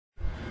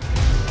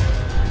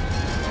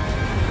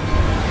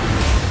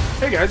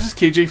guys, it's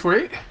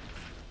KJ48.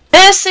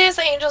 This is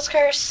Angel's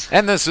Curse.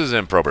 And this is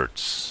in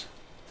Proberts.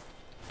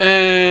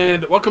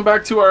 And welcome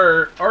back to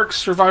our Ark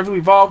Survival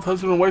Evolved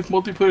Husband and Wife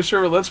Multiplayer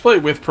Server Let's Play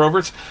with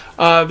Proberts.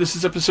 This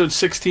is episode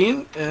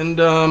 16, and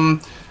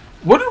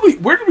where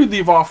did we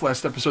leave off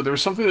last episode? There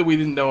was something that we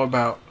didn't know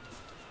about.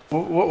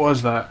 What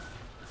was that?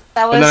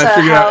 That was and then I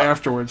figured out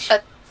afterwards.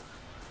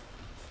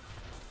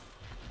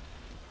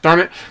 Darn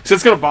it. Because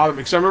it's going to bother me.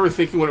 Because I remember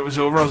thinking when it was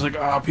over, I was like,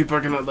 oh, people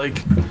are going to,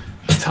 like,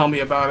 tell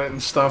me about it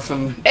and stuff.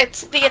 And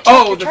it's the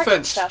attack the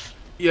fence stuff.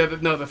 Yeah,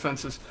 the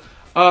fences.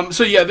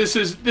 So yeah, this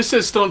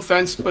is stone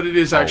fence, but it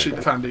is actually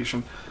the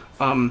foundation.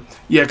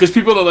 Yeah, because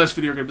people in the last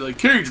video are going to be like,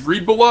 Kage,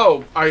 read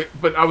below.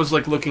 But I was,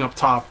 like, looking up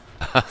top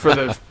for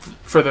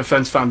the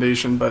fence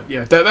foundation. But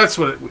yeah, that's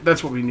what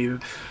we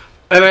needed.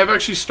 And I've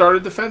actually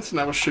started the fence, and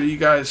I will show you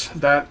guys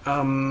that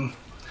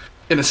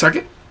in a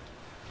second.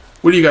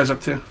 What are you guys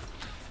up to?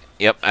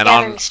 Yep, and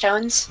gathering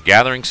stones.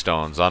 Gathering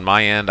stones. On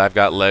my end, I've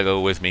got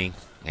Lego with me,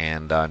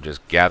 and I'm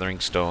just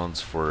gathering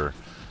stones for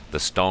the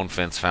stone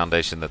fence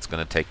foundation that's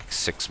going to take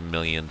 6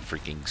 million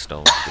freaking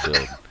stones to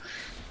build.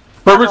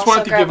 Proberts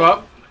wanted to give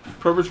up.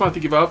 Proberts wanted to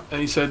give up, and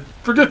he said,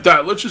 "Forget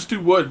that. Let's just do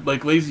wood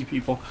like lazy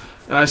people."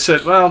 And I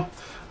said, "Well,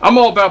 I'm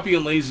all about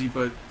being lazy,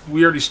 but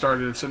we already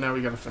started it, so now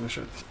we got to finish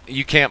it."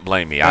 You can't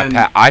blame me.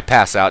 I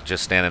pass out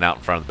just standing out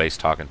in front of the base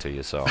talking to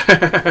you. So.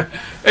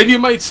 And you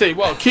might say,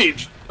 "Well,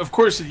 Kage, of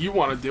course, if you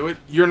want to do it,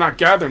 you're not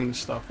gathering this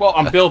stuff." Well,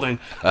 I'm building,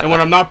 and when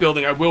I'm not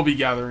building, I will be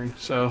gathering.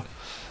 So,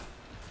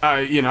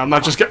 I'm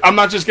not just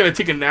gonna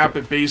take a nap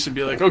at base and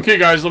be like, "Okay,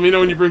 guys, let me know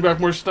when you bring back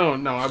more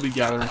stone." No, I'll be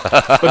gathering.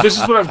 But this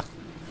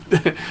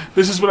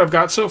is what I've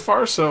got so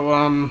far.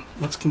 So,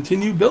 let's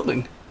continue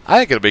building. I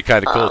think it'll be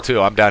kind of cool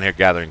too. I'm down here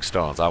gathering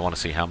stones. I want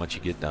to see how much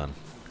you get done.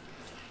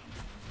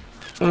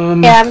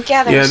 Yeah, I'm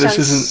gathering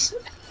stones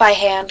by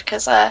hand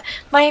because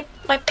my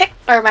pick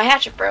or my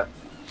hatchet broke.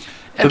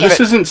 So this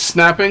isn't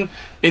snapping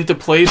into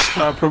place.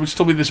 Proberts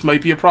told me this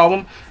might be a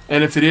problem,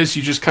 and if it is,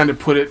 you just kind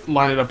of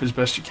line it up as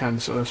best you can.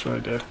 So that's what I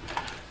did,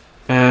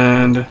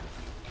 and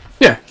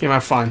yeah, came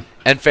out fine.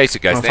 And face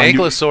it, guys, the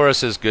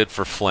Ankylosaurus is good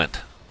for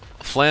flint.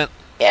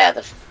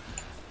 Yeah,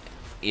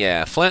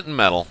 yeah, flint and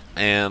metal,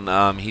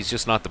 and he's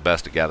just not the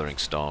best at gathering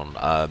stone.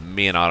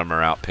 Me and Autumn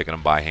are out picking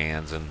them by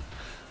hands and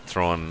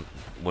throwing,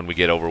 when we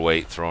get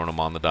overweight, throwing them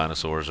on the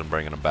dinosaurs and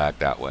bringing them back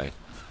that way.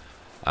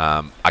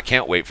 I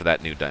can't wait for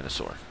that new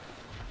dinosaur.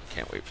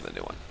 Can't wait for the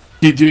new one.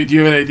 Do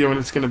you have an idea what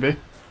it's going to be?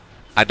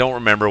 I don't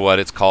remember what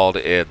it's called.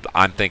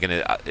 I'm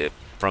thinking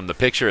from the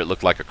picture, it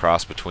looked like a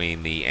cross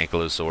between the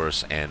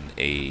Ankylosaurus and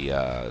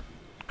a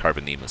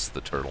Carbonemus,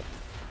 the turtle.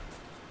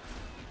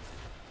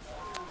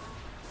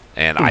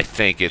 And I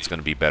think it's going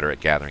to be better at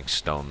gathering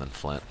stone than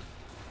flint.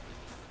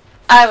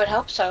 I would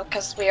hope so,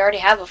 because we already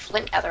have a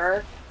flint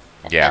gatherer.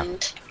 Yeah.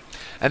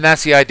 And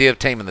that's the idea of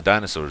taming the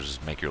dinosaurs, is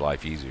make your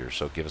life easier.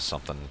 So give us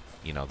something,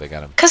 they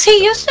got to... Because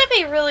he used to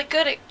be really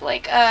good at,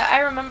 like, I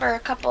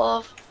remember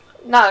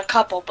not a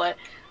couple, but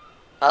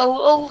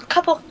a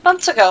couple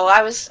months ago,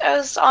 I was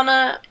on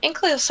a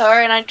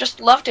Ankylosaur, and I just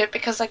loved it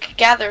because I could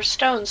gather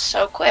stones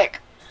so quick.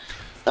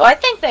 So I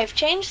think they've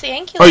changed the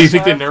Ankylosaur. Oh, you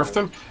think they nerfed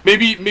them?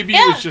 Maybe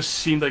it just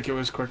seemed like it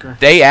was quicker.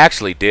 They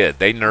actually did.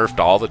 They nerfed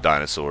all the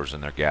dinosaurs in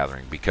their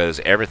gathering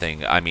because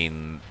everything. I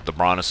mean, the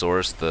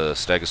Brontosaurus, the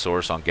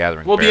Stegosaurus on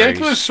gathering. Well, berries.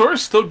 the Ankylosaurus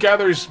still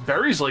gathers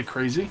berries like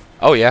crazy.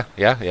 Oh yeah.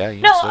 No,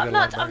 I'm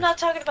not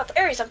talking about the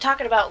berries. I'm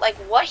talking about like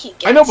what he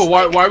gets. I know, but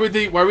why would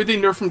they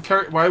nerf him?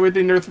 Why would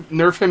they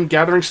nerf him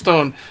gathering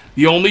stone?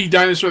 The only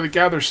dinosaur that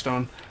gathers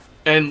stone,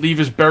 and leave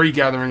his berry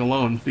gathering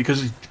alone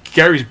because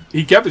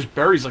he gathers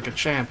berries like a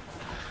champ.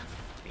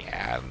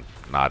 I'm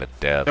not a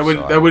dev. That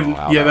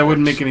wouldn't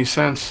make any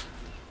sense.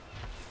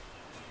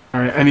 All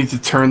right, I need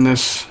to turn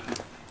this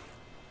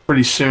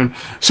pretty soon.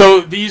 So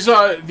these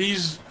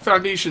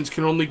foundations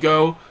can only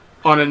go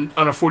on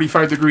a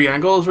 45-degree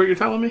angle, is what you're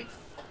telling me?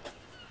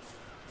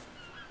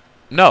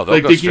 No,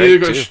 they'll go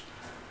straight too.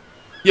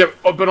 Yeah,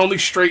 but only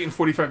straight in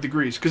 45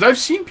 degrees. Because I've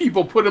seen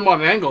people put them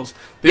on angles.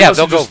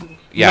 They'll go.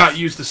 Not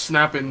use the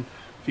snap-in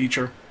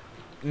feature.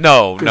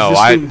 No.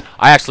 I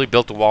actually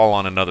built a wall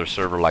on another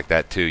server like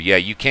that too. Yeah,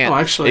 you can't. Oh,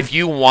 actually, if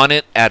you want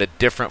it at a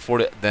different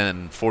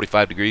than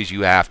 45 degrees,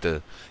 you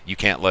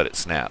can't let it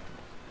snap.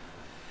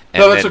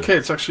 And no, that's okay.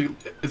 It's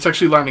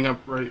actually lining up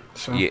right.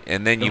 So. Yeah,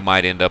 and then you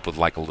might end up with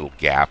like a little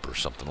gap or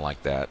something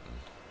like that.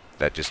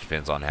 That just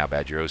depends on how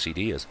bad your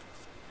OCD is.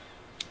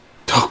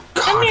 Oh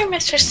God! Come here,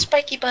 Mr.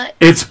 Spiky Butt.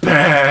 It's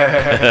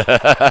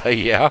bad.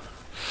 Yeah.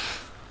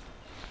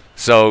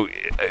 So,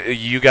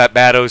 you got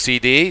bad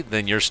OCD,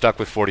 then you're stuck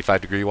with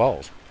 45-degree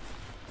walls.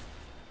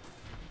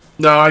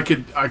 No, I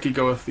could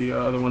go with the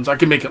other ones. I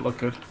could make it look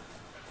good.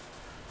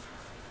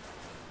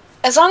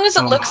 As long as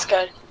it looks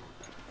good,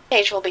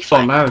 Kage will be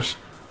fine. All that matters.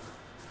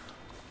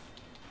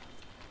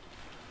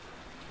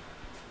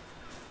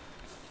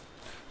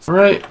 All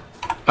right,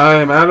 I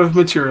am out of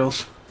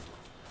materials.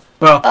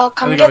 Well,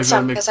 come get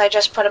some because I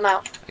just put them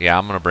out. Yeah,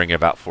 I'm gonna bring you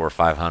about 400 or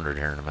 500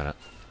 here in a minute.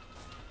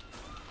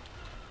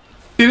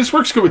 See, this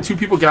works good with 2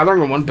 people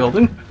gathering in one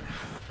building.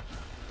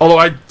 Although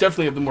I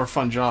definitely have the more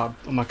fun job.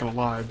 I'm not gonna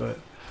lie, but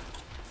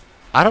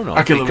I don't know,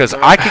 because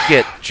I could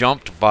get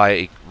jumped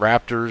by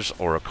raptors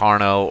or a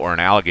carno or an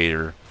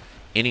alligator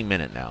any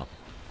minute now.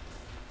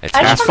 It's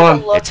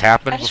fun. It's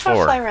happened I just before.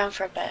 want to fly around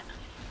for a bit.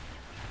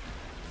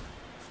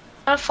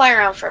 I want to fly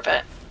around for a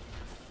bit.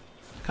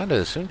 Kind of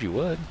assumed you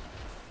would.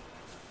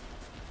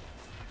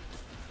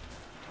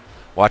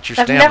 Watch your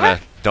stamina.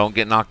 Don't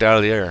get knocked out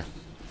of the air.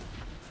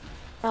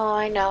 Oh,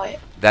 I know it.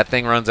 That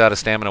thing runs out of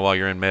stamina while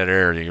you're in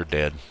midair, you're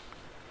dead.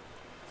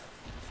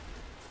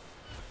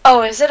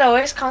 Oh, is it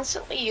always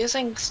constantly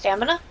using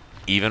stamina?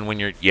 Even when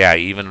you're,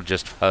 even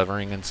just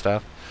hovering and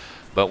stuff.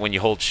 But when you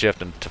hold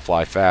shift and to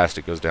fly fast,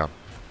 it goes down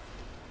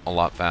a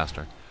lot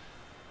faster.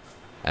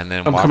 And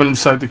then I'm coming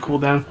inside the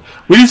cooldown.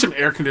 We need some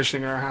air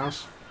conditioning in our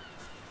house.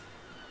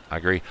 I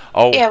agree.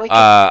 Oh,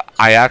 yeah,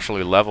 I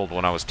actually leveled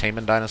when I was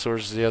taming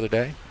dinosaurs the other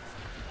day.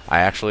 I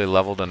actually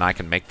leveled, and I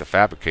can make the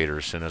fabricator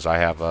as soon as I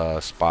have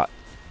a spot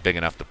big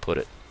enough to put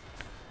it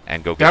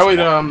and go get that some would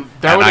oil.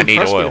 that would I need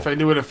impress me oil. if I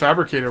knew what a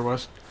fabricator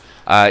was.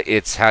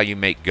 It's how you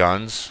make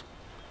guns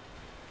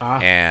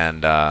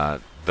and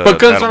the but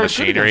guns metal aren't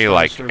machinery, good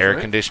like against air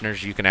right?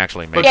 conditioners. You can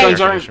actually make But air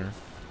guns aren't conditioner.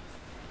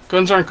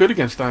 Guns aren't good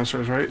against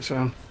dinosaurs, right?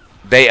 So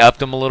They upped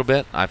them a little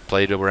bit. I've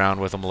played around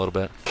with them a little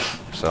bit.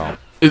 So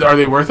are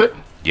they worth it?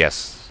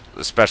 yes,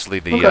 especially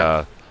the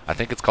Okay. I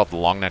think it's called the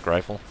long neck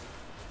rifle.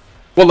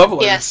 What level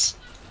are you? Yes.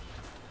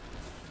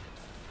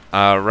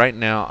 Right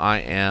now I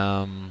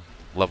am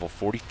level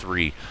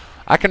 43.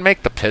 I can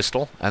make the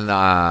pistol, and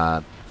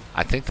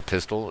I think the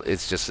pistol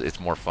it's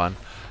more fun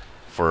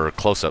for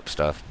close-up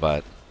stuff,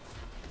 but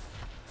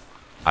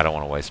I don't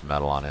want to waste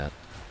metal on it.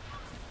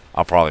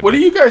 I'll probably. What do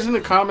you guys in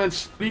the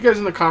comments? What do you guys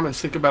in the comments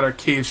think about our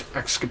caves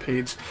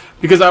escapades?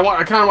 Because I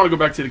kind of want to go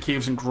back to the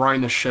caves and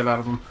grind the shit out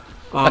of them.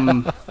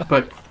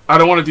 But I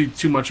don't want to do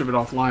too much of it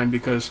offline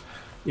because,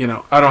 you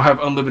know, I don't have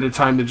unlimited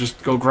time to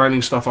just go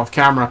grinding stuff off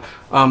camera.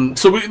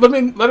 So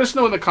let us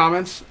know in the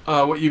comments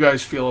what you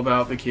guys feel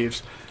about the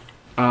caves.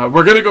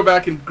 We're gonna go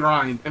back and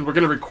grind, and we're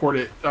gonna record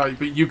it. But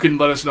you can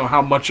let us know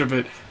how much of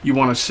it you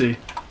want to see.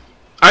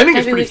 I think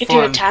it's Maybe we pretty could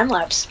fun. do a time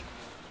lapse.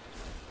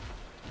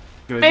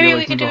 Good Maybe idea, we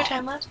like could do the a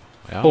time lapse.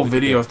 Yeah, whole we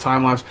video could. of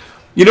time lapse.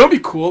 You know, it'd be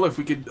cool if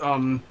we could.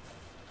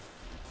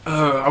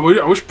 I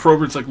wish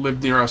Proberts like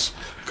lived near us,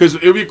 because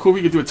it would be cool if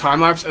we could do a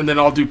time lapse, and then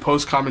I'll do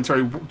post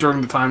commentary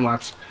during the time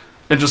lapse,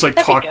 and just like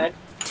That'd be talk good.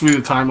 through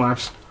the time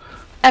lapse.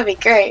 That'd be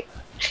great.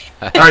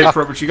 All right,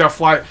 Proberts, you gotta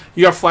fly.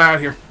 You gotta fly out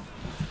here.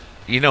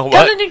 You know Come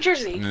what? to New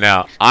Jersey.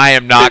 No, I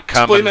am not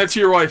coming. Explain that to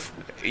your wife.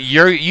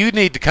 You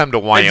need to come to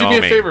And Wyoming.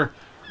 do me a favor.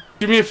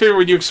 Do me a favor.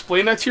 When you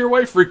explain that to your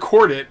wife,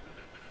 record it,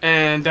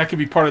 and that could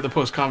be part of the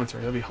post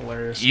commentary. That'd be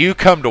hilarious. You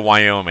come to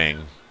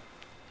Wyoming.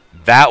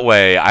 That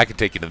way, I can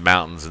take you to the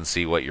mountains and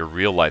see what your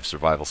real life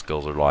survival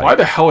skills are like. Why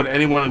the hell would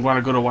anyone want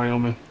to go to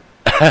Wyoming?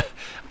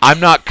 I'm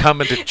not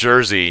coming to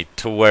Jersey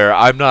to where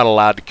I'm not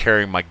allowed to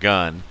carry my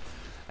gun.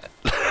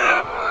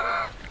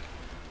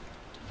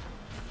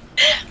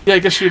 Yeah, I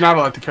guess you're not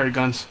allowed to carry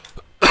guns.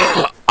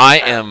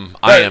 I am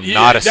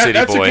not a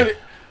city boy.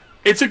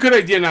 It's a good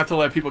idea not to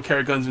let people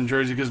carry guns in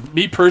Jersey, because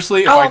me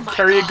personally, if Oh I my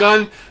carry a God.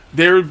 gun,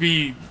 there'd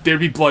be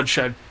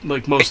bloodshed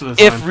like most of the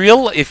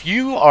time. If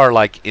you are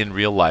like in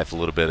real life a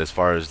little bit as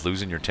far as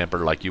losing your temper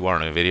like you are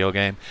in a video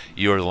game,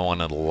 you are one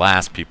of the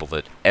last people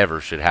that ever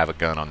should have a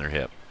gun on their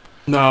hip.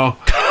 No,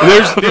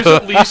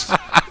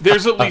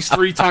 there's at least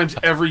 3 times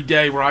every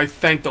day where I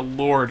thank the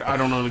Lord I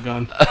don't own a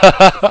gun.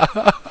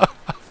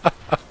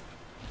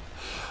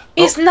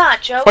 He's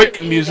not joking Fight the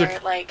either.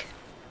 music. Like,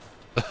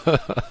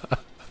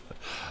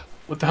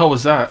 What the hell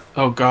was that?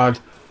 Oh God!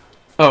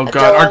 Oh A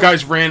God! Our dog.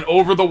 guys ran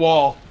over the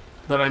wall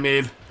that I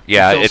made.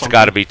 Yeah, to kill it's something.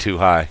 got to be too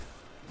high.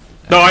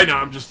 No, I know.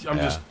 I'm just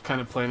Yeah.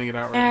 kind of planning it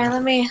out all right right,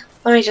 now.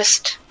 let me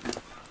just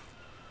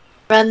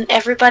run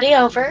everybody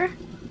over.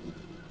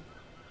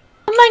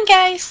 Come on,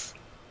 guys.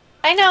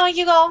 I know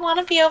you all want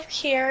to be over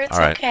here. It's All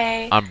right.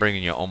 okay. I'm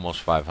bringing you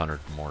almost 500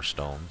 more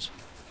stones.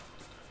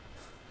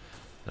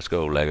 Let's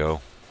go,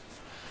 Lego.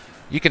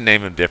 You can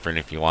name them different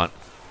if you want.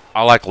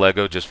 I like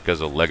Lego just because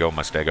of Lego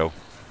Mustego.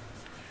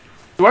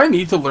 Do I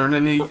need to learn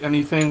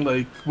anything?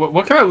 Like,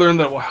 what can I learn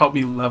that will help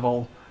me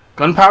level?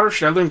 Gunpowder?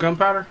 Should I learn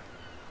gunpowder?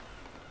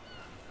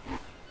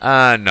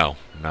 No.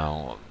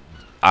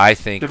 I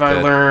think If I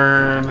that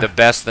learn, the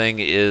best thing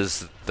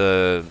is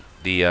the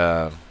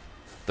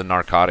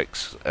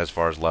narcotics as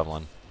far as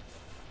leveling.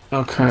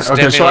 okay, so I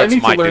Stimulants need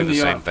to might do learn the the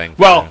same thing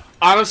for Well, you.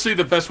 honestly,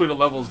 the best way to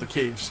level is the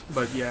caves.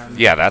 But yeah.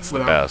 Yeah, that's the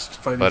without best.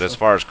 fighting But as stuff.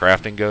 far as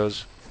crafting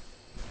goes,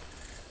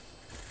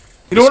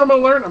 You know what I'm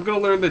gonna learn? I'm gonna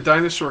learn the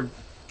dinosaur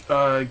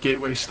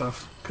gateway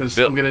stuff, because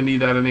Bill- I'm gonna need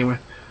that anyway.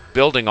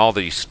 building all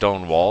these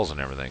stone walls and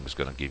everything is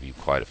going to give you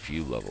quite a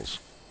few levels.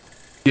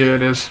 Yeah,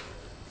 it is.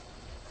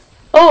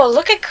 Oh,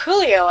 look at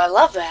Coolio. I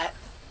love that.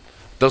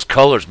 Those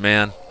colors,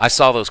 man. I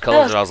saw those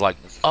colors and I was like,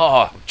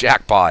 oh,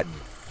 jackpot.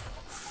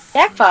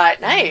 Jackpot.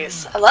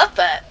 Nice. I love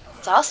that.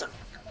 It's awesome.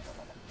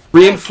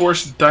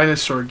 Reinforced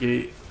dinosaur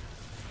gate.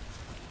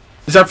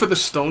 Is that for the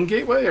stone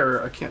gateway,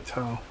 or I can't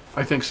tell?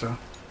 I think so.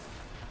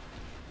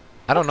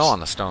 I don't know on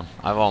the stone.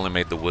 I've only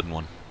made the wooden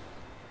one.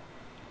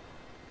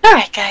 All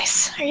right,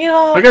 guys. Are you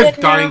all My guy's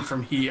good dying now?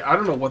 from heat. I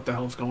don't know what the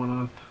hell's going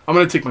on. I'm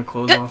gonna take my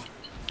clothes off.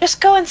 Just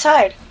go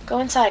inside. Go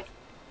inside.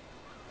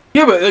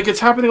 Yeah, but like it's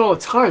happening all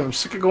the time. I'm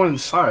sick of going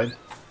inside.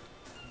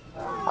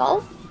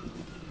 Oh.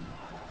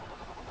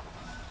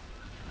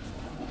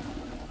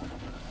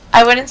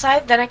 I went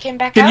inside, then I came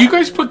back out. Can you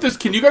guys put this?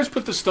 Can you guys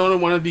put the stone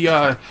in one of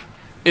the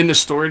in the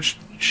storage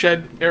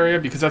shed area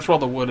because that's where all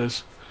the wood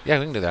is. Yeah,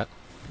 we can do that.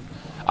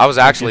 I was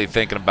actually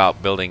thinking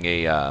about building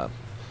a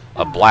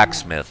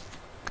blacksmith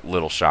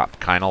little shop,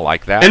 kind of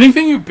like that.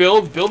 Anything you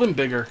build them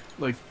bigger.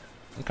 Like,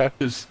 Okay.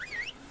 because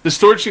the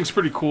storage thing's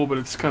pretty cool, but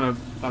it's kind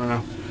of I don't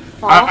know.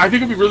 Well, I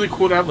think it'd be really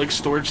cool to have like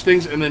storage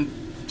things and then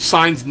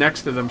signs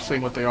next to them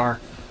saying what they are.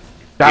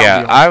 That would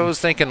Yeah, be I awesome. was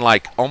thinking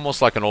like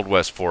almost like an old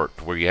west fort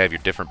where you have your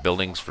different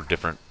buildings for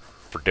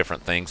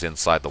different things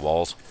inside the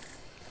walls.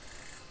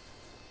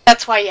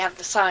 that's why you have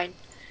the sign.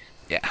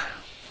 Yeah.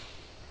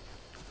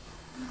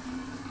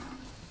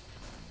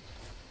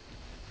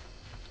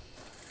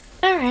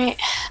 Alright.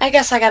 I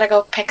guess I gotta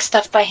go pick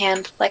stuff by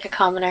hand, like a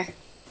commoner.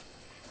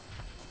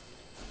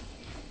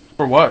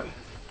 For what?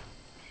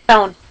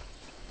 Stone.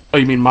 Oh,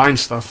 you mean mine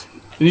stuff?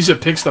 And you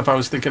said pig stuff. I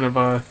was thinking of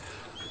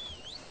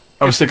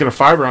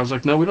fiber. I was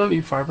like, no, we don't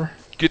need fiber.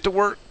 Get to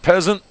work,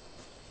 peasant.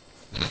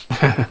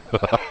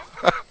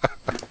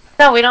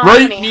 No, we don't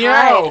Right, have any meow.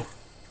 hide.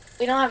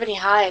 We don't have any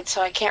hide,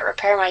 so I can't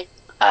repair my,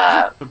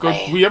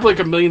 We have like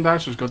 $1 million.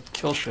 Go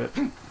kill shit.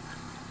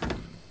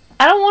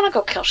 I don't want to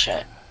go kill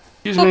shit.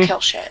 Excuse Go me. kill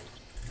shit.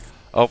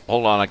 Oh,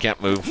 hold on, I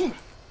can't move.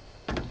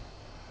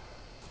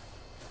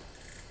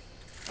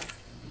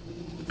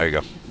 There you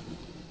go.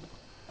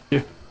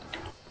 Yeah.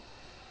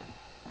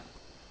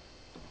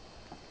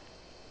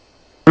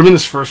 Put him in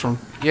this first one.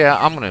 Yeah,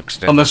 I'm gonna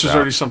extend. Unless this there's out.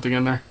 already something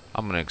in there.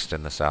 I'm gonna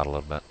extend this out a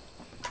little bit.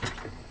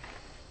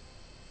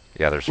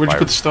 Yeah, there's. Where'd you fire.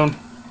 put the stone?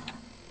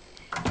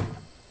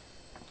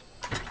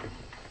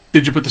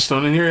 Did you put the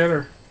stone in here yet,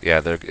 or?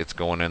 Yeah, it's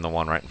going in the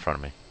one right in front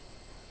of me.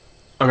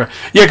 Okay.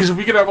 Yeah, because if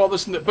we could have all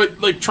this, but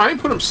like try and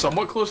put them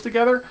somewhat close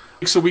together,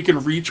 like, so we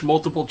can reach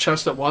multiple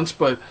chests at once,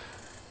 but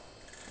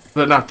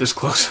not this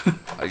close.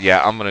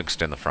 Yeah, I'm gonna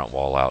extend the front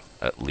wall out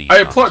at least.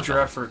 I on applaud this your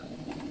one. effort.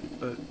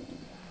 But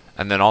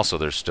And then also,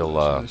 there's still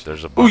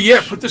there's a. oh Bunch.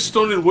 yeah, put the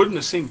stone and wood in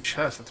the same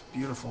chest. That's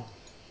beautiful.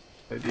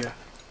 Idea.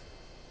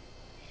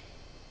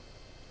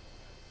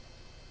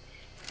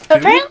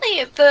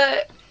 Apparently,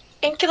 the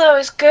Inculo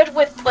is good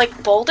with,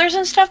 like, boulders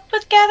and stuff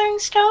with gathering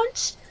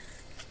stones.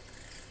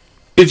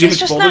 Did you It's hit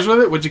just boulders not-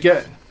 with it? What'd you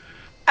get?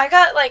 I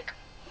got, like,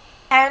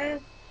 10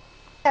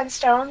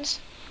 stones.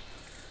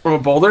 From a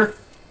boulder?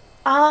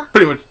 Uh-huh.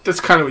 Pretty much. That's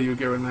kind of what you would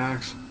get with an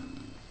axe.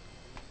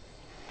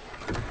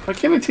 Why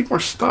can't I take more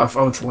stuff?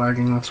 Oh, it's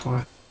lagging. That's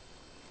why.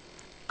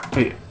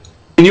 Wait.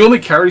 Can you only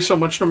carry so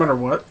much no matter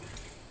what?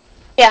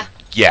 Yeah.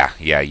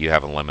 Yeah, you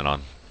have a limit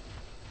on.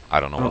 I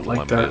don't know I what don't the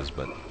like limit that. is,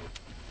 but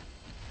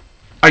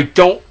I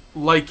don't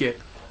like it.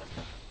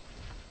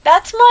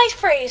 That's my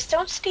phrase.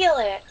 Don't steal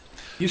it.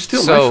 You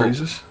steal So- my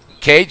phrases.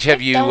 Cage,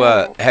 have you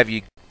don't. have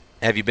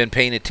you been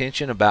paying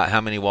attention about how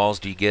many walls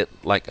do you get?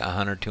 Like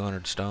 100,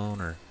 200 stone,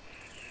 or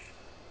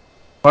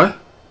What?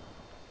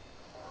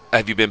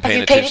 have you been Have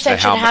paying you paid attention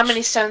attention to to how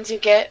many stones you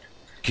get?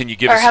 Can you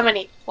give Or us? how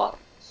many? Well,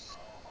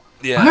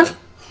 Yeah. What?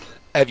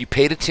 Have you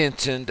paid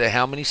attention to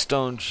how many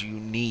stones you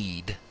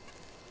need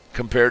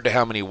compared to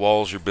how many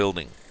walls you're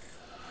building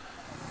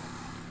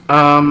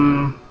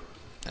and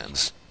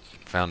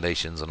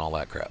foundations and all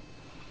that crap?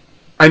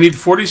 I need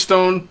 40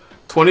 stone,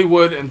 20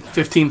 wood, and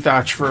 15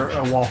 thatch for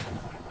a wall.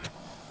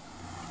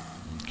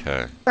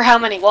 Okay. for how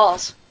many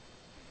walls?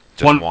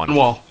 Just one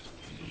wall.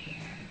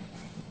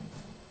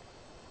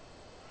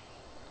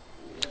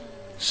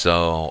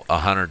 So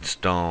 100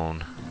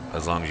 stone,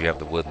 as long as you have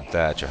the wood and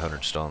thatch,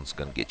 100 stone's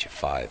gonna get you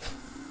five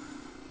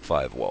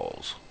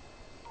walls.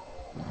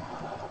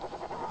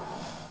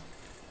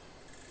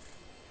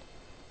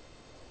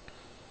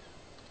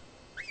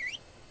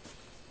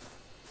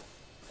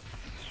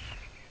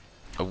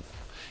 Oh,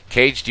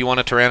 Cage, do you want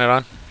a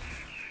pteranodon?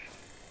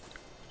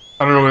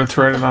 I don't know what a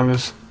pteranodon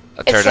is.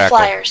 A It's the pterodactyl.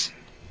 flyers.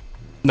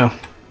 No.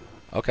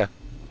 Okay.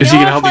 Is You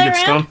he don't gonna help wanna me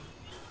get fly around?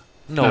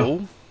 stone?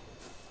 No.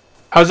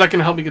 How's that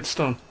gonna help me get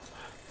stone?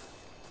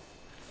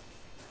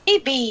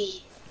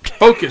 Maybe.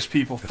 Focus,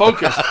 people.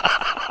 Focus.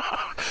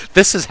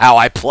 This is how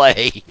I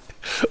play.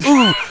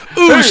 Ooh,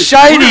 Hey,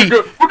 shiny.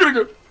 We're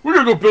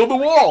gonna go build a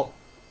wall.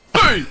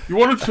 Hey, you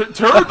want a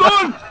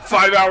pterodon?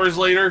 5 hours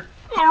later.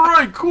 All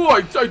right, cool.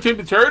 I tamed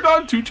a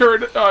pterodon, two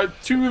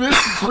of this,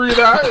 and 3 of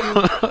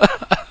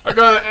that. And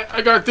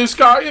I got this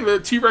guy, and the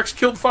T-Rex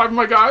killed 5 of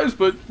my guys,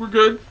 but we're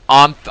good.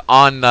 On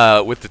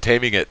with the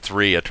taming at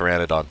 3, a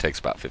pteranodon takes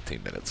about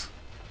 15 minutes.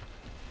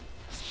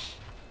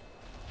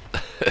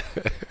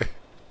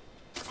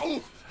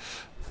 Oh.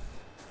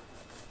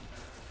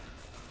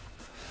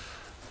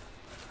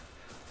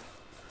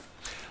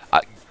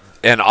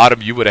 And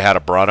Autumn, you would have had a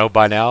Bronto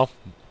by now,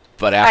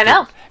 but after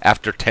know.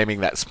 after taming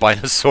that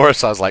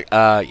Spinosaurus, I was like,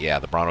 yeah,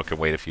 the Bronto can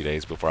wait a few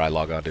days before I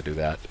log on to do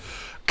that.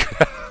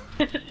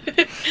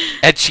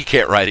 And she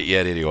can't ride it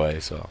yet anyway,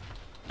 so.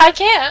 I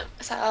can't,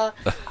 so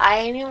I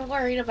ain't even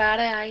worried about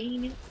it. I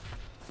ain't even...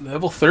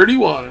 Level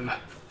 31.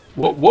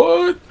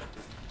 What?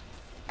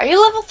 Are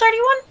you level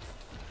 31?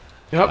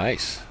 Yep.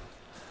 Nice.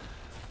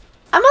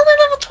 I'm only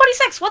level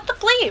 26. What the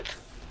bleep?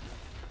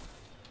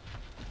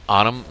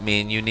 Autumn,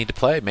 me and you need to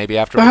play. Maybe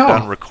after The we're hell?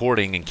 done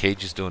recording and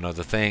Cage is doing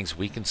other things,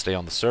 we can stay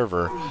on the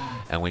server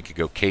and we could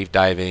go cave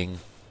diving.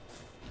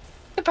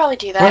 Could probably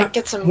do that.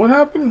 Get some. What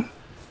happened?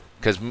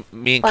 Because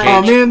me and Oh, Cage,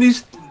 Oh man,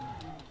 these.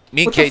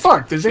 me and What the Cage,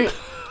 fuck? This ain't.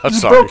 I'm This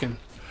is sorry. broken.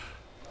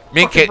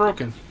 Me and, Fucking Cage,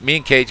 broken. me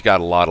and Cage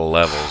got a lot of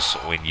levels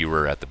when you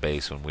were at the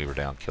base when we were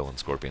down killing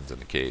scorpions in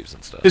the caves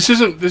and stuff. This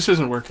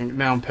isn't working.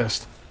 Now I'm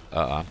pissed.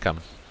 I'm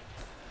coming.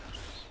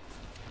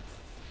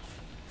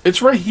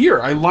 It's right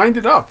here. I lined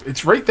it up.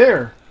 It's right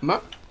there. I'm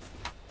not.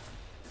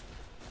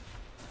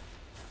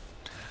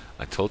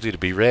 I told you to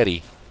be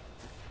ready.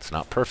 It's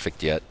not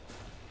perfect yet.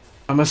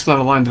 I must not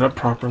have lined it up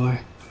properly.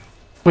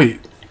 Wait,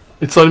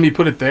 it's letting me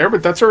put it there,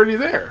 but that's already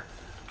there.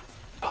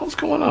 What the hell's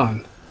going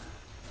on?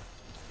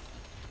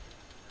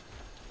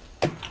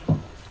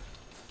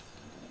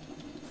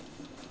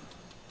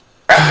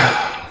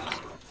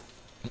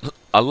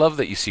 I love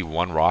that you see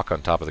one rock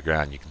on top of the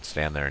ground. You can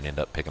stand there and end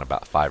up picking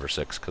about 5 or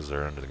 6 because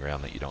they're under the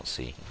ground that you don't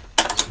see.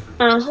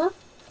 Uh-huh.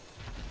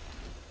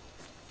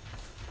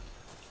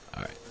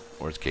 Alright,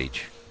 where's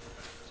Cage?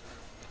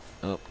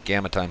 Oh,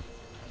 gamma time.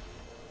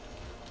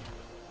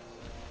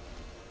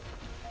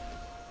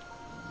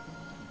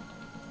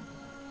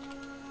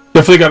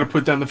 Definitely got to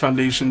put down the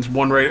foundations.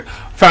 One right.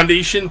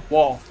 Foundation,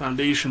 wall.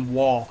 Foundation,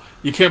 wall.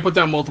 You can't put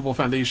down multiple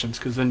foundations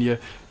because then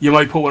you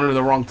might put one in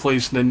the wrong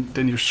place and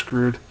then you're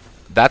screwed.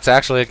 That's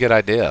actually a good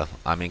idea.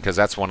 I mean, because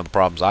that's one of the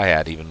problems I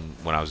had even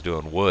when I was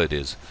doing wood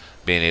is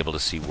being able to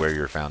see where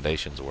your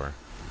foundations were.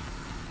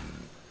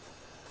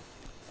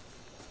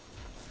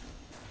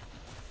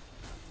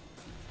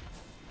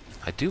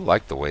 I do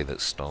like the way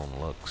that stone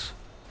looks.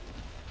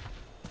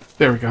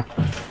 There we go.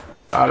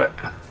 Got it.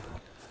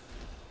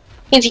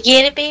 Did you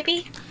get it,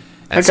 baby?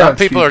 And some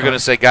people are going to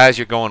say, guys,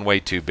 you're going way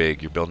too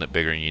big. You're building it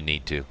bigger than you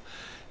need to.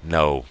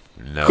 No.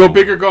 Go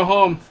big or go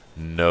home.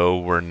 No,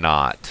 we're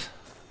not.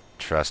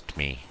 Trust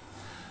me.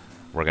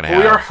 We're going to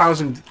Well,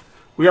 have...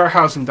 we are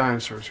housing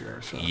dinosaurs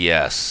here. So.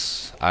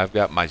 Yes. I've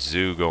got my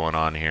zoo going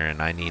on here,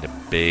 and I need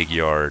a big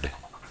yard.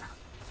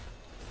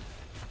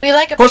 We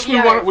like a Plus, big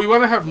yard. we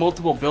want to have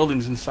multiple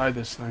buildings inside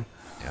this thing.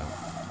 Yeah.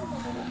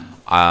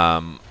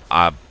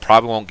 I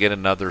probably won't get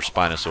another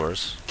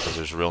Spinosaurus, because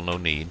there's real no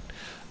need.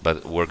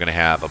 But we're going to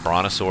have a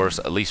Brontosaurus,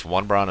 at least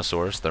one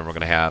Brontosaurus. Then we're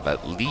going to have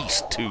at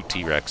least 2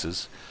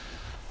 T-Rexes.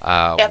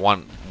 Yep.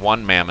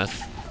 One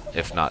Mammoth,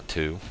 if not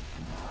 2.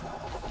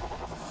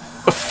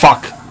 Oh,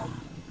 fuck.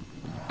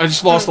 I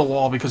just lost the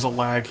wall because of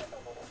lag.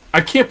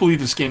 I can't believe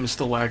this game is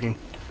still lagging.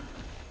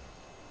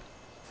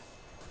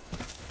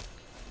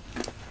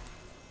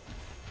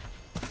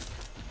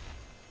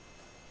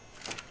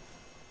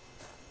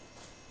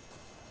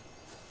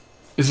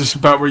 Is this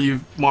about where you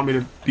want me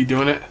to be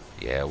doing it?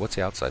 Yeah, what's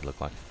the outside look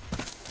like?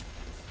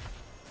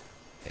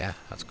 Yeah,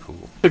 that's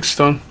cool. 6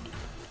 stone.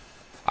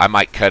 I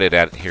might cut it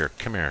at here.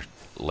 Come here,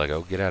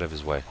 Lego. Get out of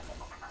his way.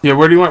 Yeah,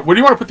 where do you want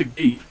to put the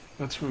gate?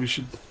 That's where we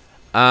should.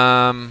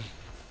 I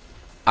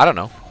don't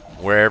know.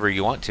 Wherever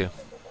you want to.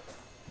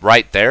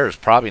 Right there is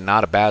probably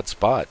not a bad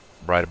spot.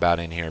 Right about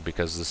in here,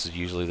 because this is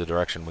usually the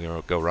direction we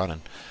go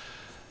running.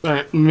 All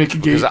right, make a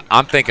gate. Because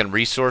I'm thinking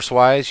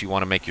resource-wise, you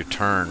want to make your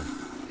turn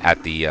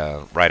at the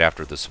right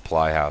after the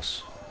supply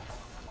house.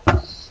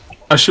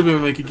 I should be able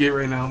to make a gate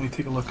right now. Let me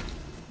take a look.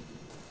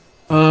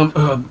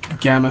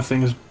 Gamma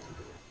thing is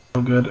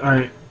so good. All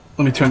right,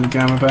 let me turn the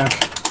gamma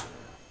back.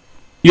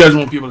 You guys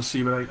won't be able to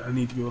see, but I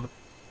need to be able to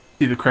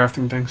see the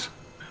crafting things.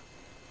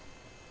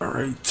 All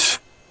right.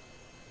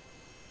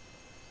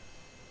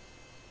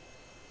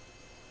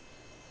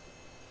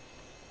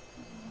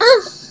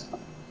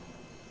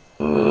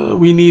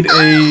 We need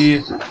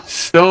a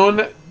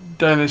stone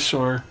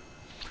dinosaur.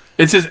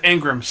 It says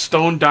Engram,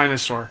 stone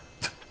dinosaur.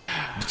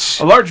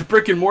 A large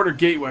brick and mortar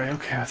gateway.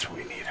 Okay, that's what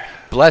we need.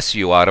 Bless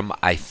you, Autumn.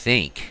 I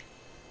think.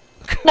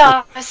 No,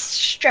 I was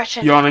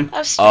stretching. Yawning. I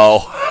was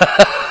Oh.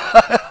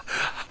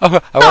 I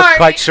wasn't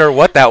quite sure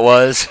what that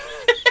was.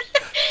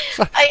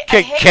 I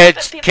hate it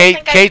that people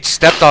think Kate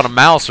stepped on a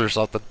mouse or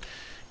something.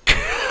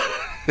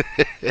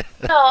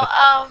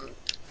 No,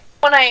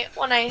 when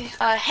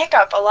I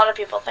hiccup, a lot of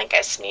people think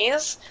I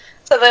sneeze.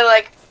 So they're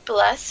like,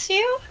 bless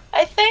you,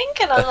 I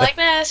think? And I'm like,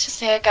 nah, it's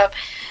just a hiccup.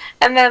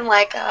 And then,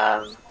 like,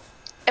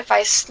 if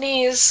I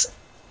sneeze,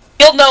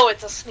 you'll know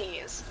it's a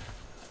sneeze.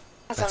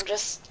 Because I'm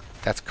just...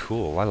 That's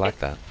cool. I like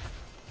that.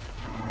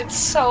 It's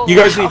so You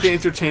guys loud. need to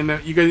entertain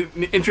that. You guys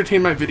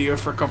entertain my video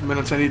for a couple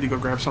minutes. I need to go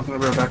grab something. I'll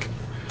be right back.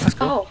 That's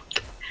cool. Oh.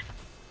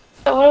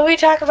 So what do we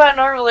talk about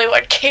normally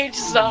when Cage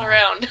is not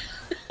around?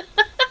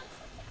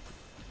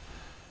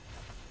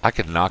 I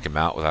could knock him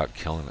out without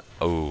killing it.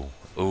 Oh.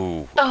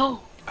 Oh.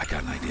 Oh. I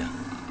got an idea.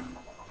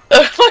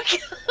 What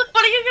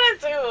are you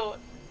gonna do?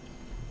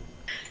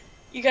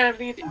 You gotta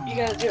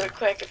do it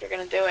quick if you're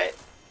gonna do it.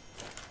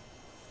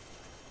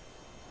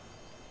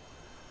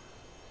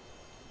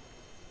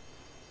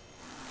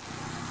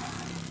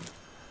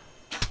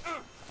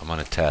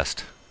 gonna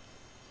test.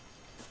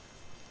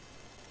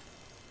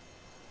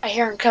 I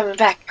hear him coming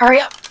back. Hurry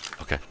up.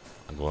 Okay,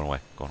 I'm going away.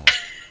 Going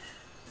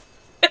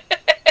away.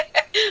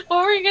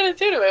 What were you gonna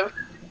do to him?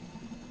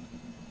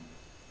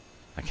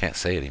 I can't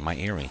say it. He might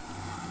hear me.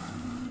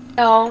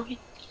 No.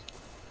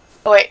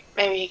 Oh wait,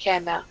 maybe he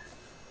can now.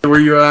 Were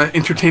you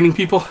entertaining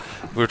people?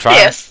 We were trying.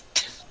 Yes.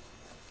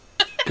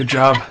 Good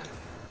job.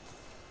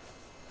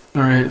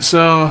 Alright,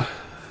 so...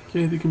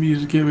 Okay, they can be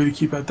used as a gateway to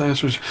keep out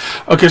dinosaurs.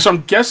 Okay, so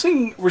I'm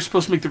guessing we're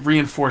supposed to make the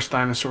reinforced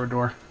dinosaur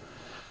door.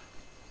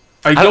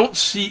 I don't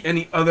see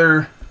any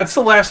other... That's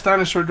the last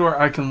dinosaur door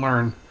I can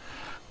learn.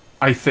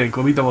 I think.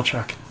 Let me double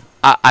check.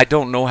 I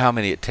don't know how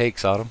many it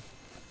takes, Autumn.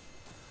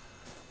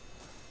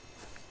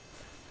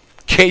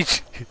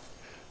 Kage,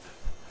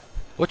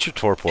 what's your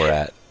torpor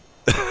at?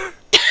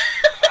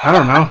 I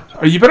don't know.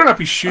 Oh, you better not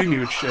be shooting me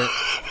with shit.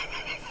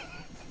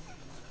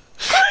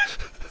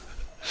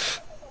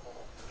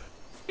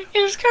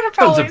 He was gonna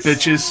Sons probably... of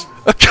bitches.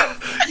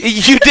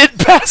 You did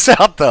pass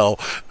out, though.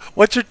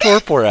 What's your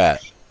torpor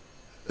at?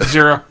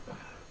 0.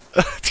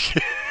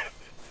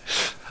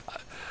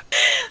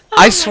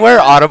 I swear,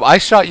 Autumn, I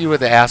shot you in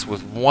the ass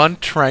with one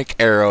trank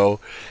arrow,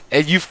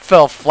 and you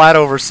fell flat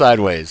over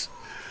sideways.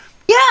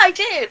 Yeah, I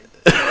did.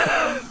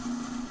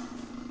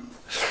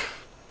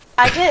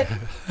 I did.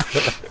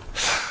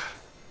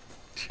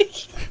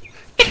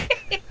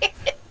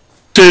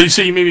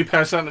 So you made me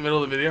pass out in the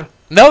middle of the video?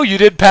 No, you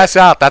did pass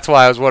out. That's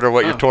why I was wondering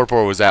what your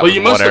torpor was at Well, with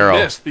you one must arrow.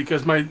 have missed,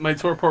 because my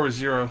torpor was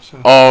 0. So.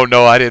 Oh,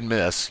 no, I didn't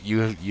miss.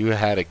 You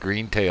had a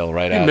green tail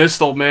right out. You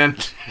missed, old man.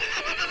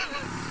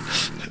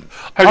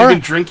 Have you been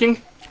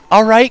drinking?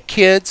 All right,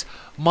 kids.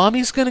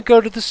 Mommy's going to go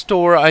to the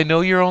store. I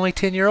know you're only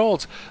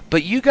 10-year-olds.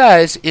 But you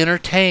guys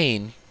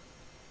entertain,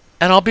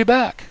 and I'll be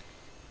back.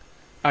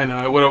 I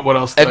know. What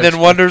else? And then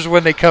wonders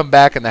when they come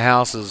back and the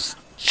house is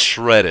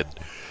shredded.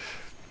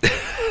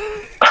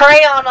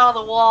 Crayon on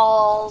the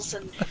walls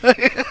and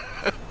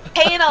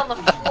paint on the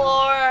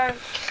floor.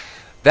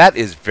 That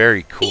is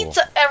very cool.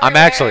 Pizza everywhere. I'm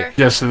actually...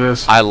 Yes, it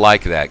is. I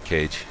like that,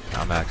 Kage.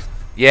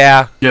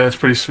 Yeah. Yeah, that's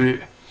pretty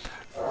sweet.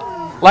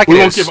 Like we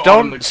this.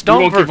 won't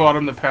give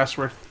Autumn the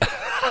password.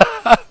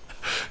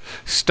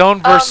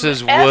 Stone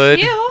versus wood.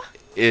 you.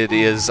 It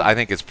is. I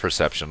think it's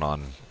perception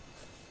on,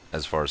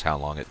 as far as how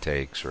long it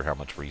takes or how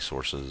much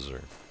resources.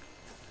 Or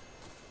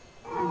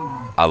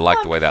I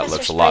like the way that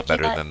looks a lot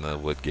better than the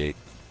wood gate.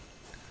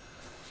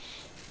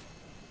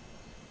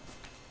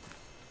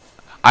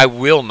 I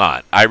will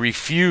not. I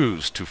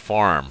refuse to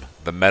farm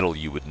the metal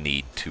you would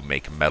need to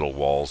make metal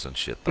walls and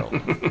shit, though.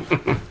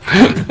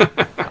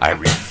 I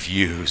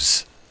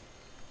refuse.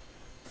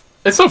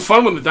 It's so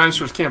fun when the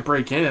dinosaurs can't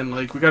break in.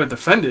 Like, we gotta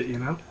defend it, you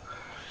know?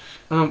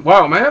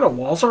 Wow, am I out of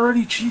walls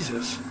already?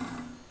 Jesus.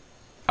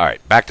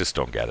 Alright, back to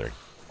stone gathering.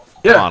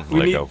 Yeah, Come on,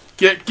 Lego.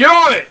 Get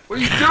on it! What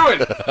are you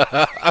doing?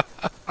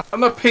 I'm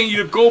not paying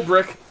you to gold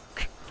brick.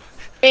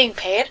 Being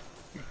paid?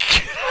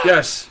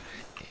 Yes.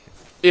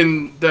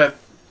 In that...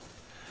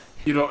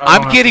 You know,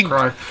 I'm getting...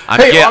 Autumn,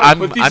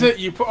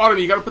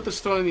 you gotta put the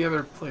stone in the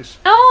other place.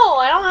 No,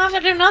 I don't have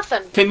to do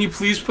nothing. Can you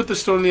please put the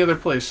stone in the other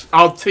place?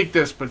 I'll take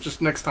this, but just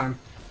next time.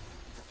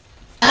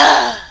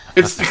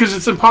 It's because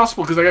it's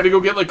impossible. Because I got to go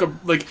get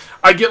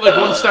I get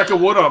one stack of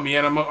wood on me,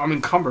 and I'm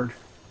encumbered.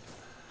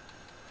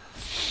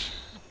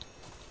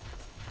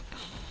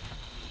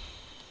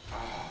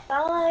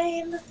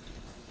 Fine.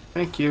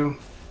 Thank you.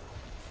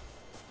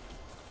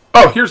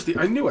 Oh, here's the.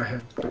 I knew I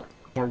had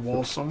more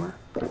walls somewhere.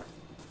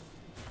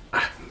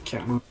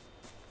 Can't move.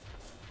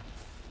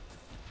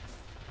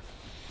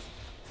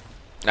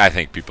 I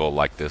think people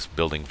like this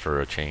building for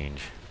a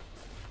change.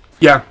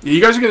 Yeah, you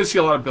guys are going to see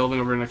a lot of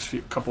building over the next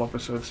couple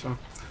episodes. So,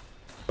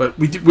 but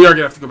we are going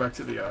to have to go back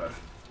to the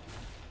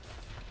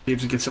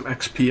caves and get some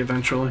XP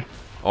eventually.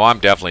 Oh, I'm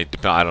definitely.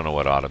 I don't know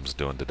what Autumn's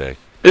doing today.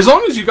 As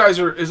long as you guys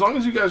are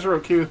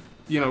okay with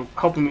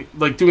helping me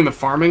doing the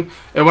farming,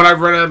 and when I've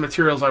run out of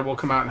materials, I will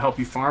come out and help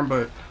you farm.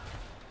 But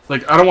I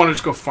don't want to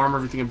just go farm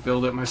everything and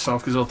build it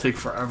myself because it'll take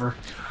forever.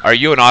 Are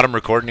you and Autumn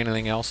recording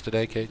anything else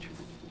today, Kage?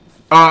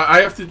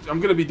 I have to. I'm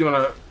going to be doing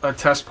a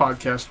test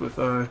podcast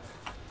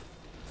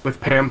with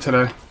Pam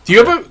today. Do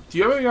you have a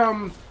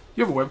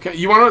webcam?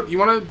 You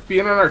wanna be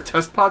in on our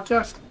test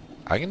podcast?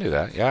 I can do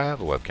that. Yeah, I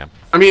have a webcam.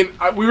 I mean,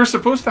 we were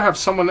supposed to have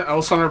someone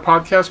else on our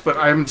podcast, but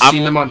I haven't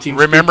seen them on TeamSpeak.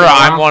 Remember,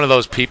 I'm one of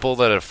those people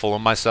that are full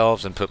of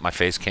myself and put my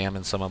face cam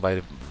in some of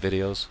my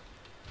videos.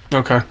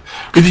 Okay.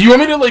 But do you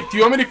want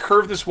me to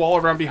curve this wall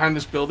around behind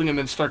this building and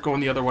then start going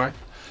the other way?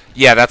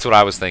 Yeah, that's what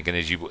I was thinking.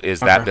 Is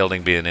that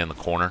building being in the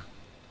corner?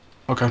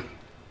 Okay.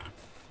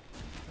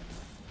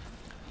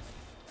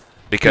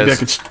 Because maybe I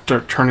could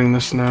start turning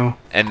this now.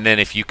 And then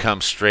if you come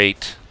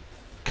straight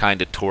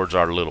kind of towards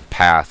our little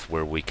path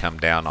where we come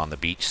down on the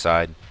beach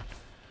side,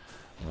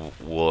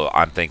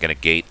 I'm thinking a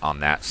gate on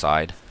that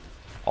side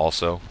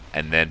also.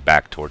 And then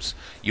back towards...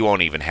 You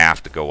won't even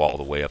have to go all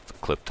the way up the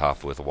cliff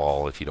top with a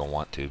wall if you don't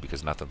want to,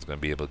 because nothing's going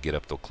to be able to get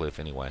up the cliff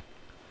anyway.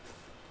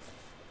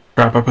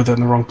 Crap, I put that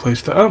in the wrong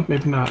place. Oh,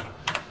 maybe not.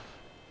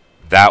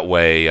 That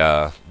way,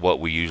 what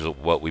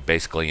we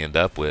basically end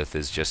up with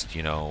is just,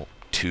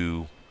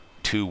 two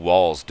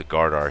walls to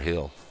guard our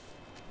hill.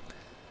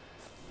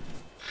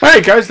 All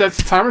right, guys, that's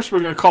the timer, so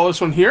we're going to call this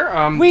one here.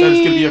 That is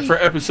going to be it for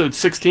episode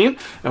 16, and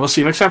we'll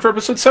see you next time for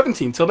episode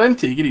 17. Till then,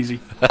 take it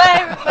easy.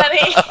 Bye,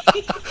 everybody.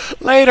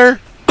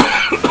 Later.